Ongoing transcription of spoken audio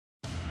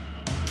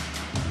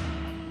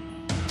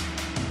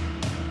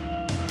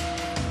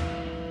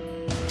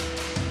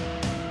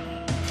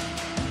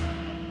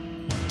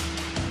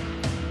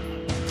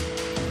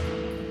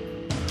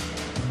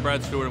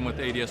Brad Stewart. I'm with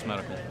ADS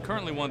Medical.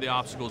 Currently, one of the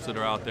obstacles that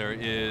are out there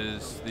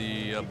is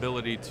the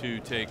ability to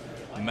take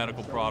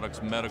medical products,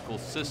 medical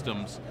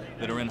systems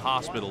that are in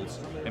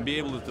hospitals and be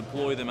able to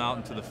deploy them out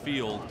into the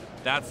field.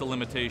 That's the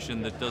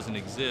limitation that doesn't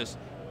exist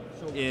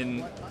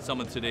in some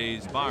of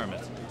today's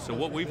environments. So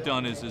what we've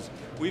done is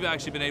we've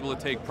actually been able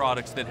to take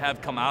products that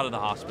have come out of the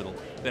hospital,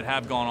 that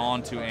have gone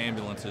on to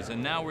ambulances,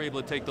 and now we're able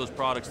to take those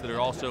products that are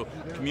also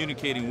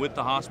communicating with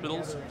the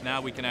hospitals. Now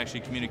we can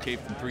actually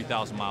communicate from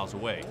 3,000 miles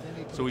away.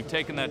 So we've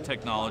taken that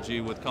technology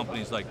with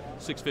companies like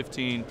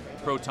 615,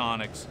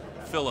 Protonex,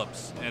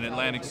 Phillips, and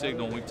Atlantic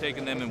Signal. We've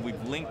taken them and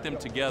we've linked them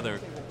together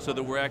so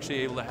that we're actually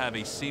able to have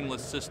a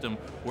seamless system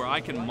where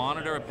I can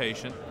monitor a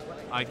patient,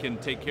 I can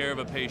take care of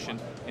a patient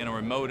in a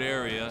remote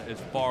area as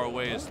far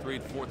away as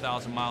 3,000 to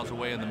 4,000 miles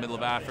away in the middle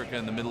of Africa,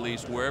 in the Middle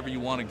East, wherever you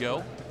want to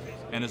go.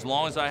 And as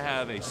long as I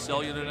have a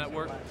cellular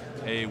network,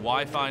 a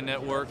Wi-Fi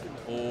network,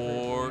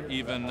 or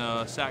even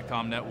a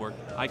SATCOM network,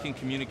 I can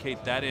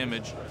communicate that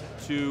image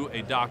to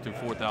a doctor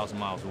 4,000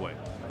 miles away.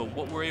 But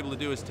what we're able to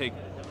do is take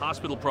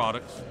hospital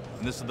products,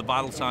 and this is the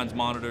vital signs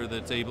monitor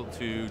that's able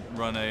to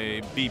run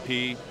a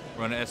BP,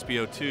 run an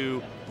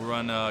SpO2,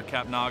 run a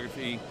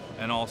capnography,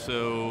 and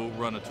also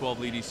run a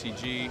 12-lead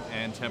ECG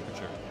and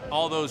temperature.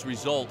 All those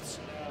results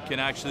can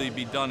actually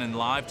be done in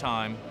live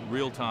time,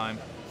 real time,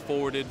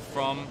 forwarded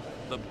from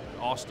the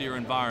austere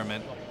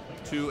environment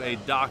to a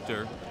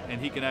doctor, and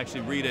he can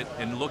actually read it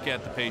and look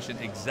at the patient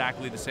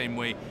exactly the same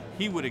way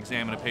he would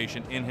examine a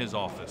patient in his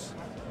office.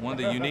 One of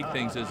the unique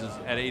things is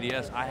at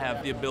ADS, I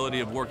have the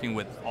ability of working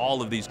with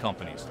all of these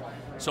companies.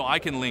 So I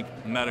can link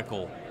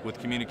medical with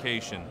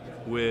communication,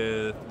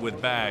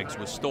 with bags,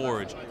 with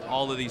storage,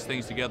 all of these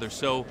things together.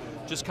 So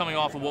just coming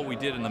off of what we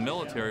did in the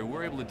military,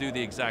 we're able to do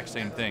the exact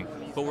same thing.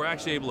 But we're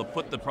actually able to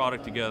put the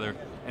product together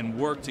and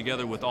work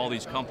together with all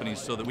these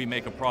companies so that we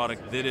make a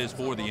product that is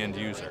for the end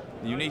user.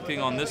 The unique thing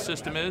on this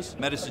system is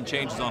medicine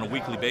changes on a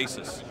weekly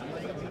basis.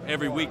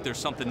 Every week there's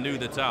something new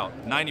that's out.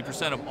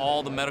 90% of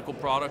all the medical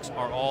products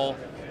are all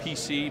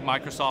PC,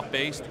 Microsoft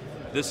based.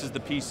 This is the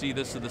PC,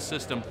 this is the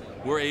system.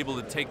 We're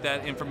able to take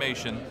that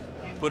information,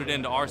 put it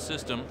into our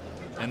system,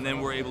 and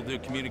then we're able to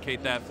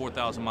communicate that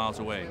 4,000 miles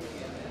away.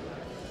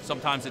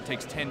 Sometimes it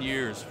takes 10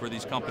 years for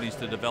these companies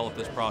to develop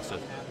this process.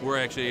 We're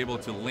actually able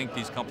to link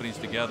these companies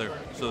together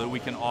so that we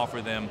can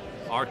offer them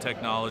our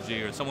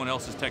technology or someone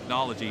else's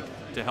technology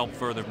to help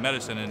further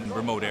medicine in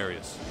remote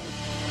areas.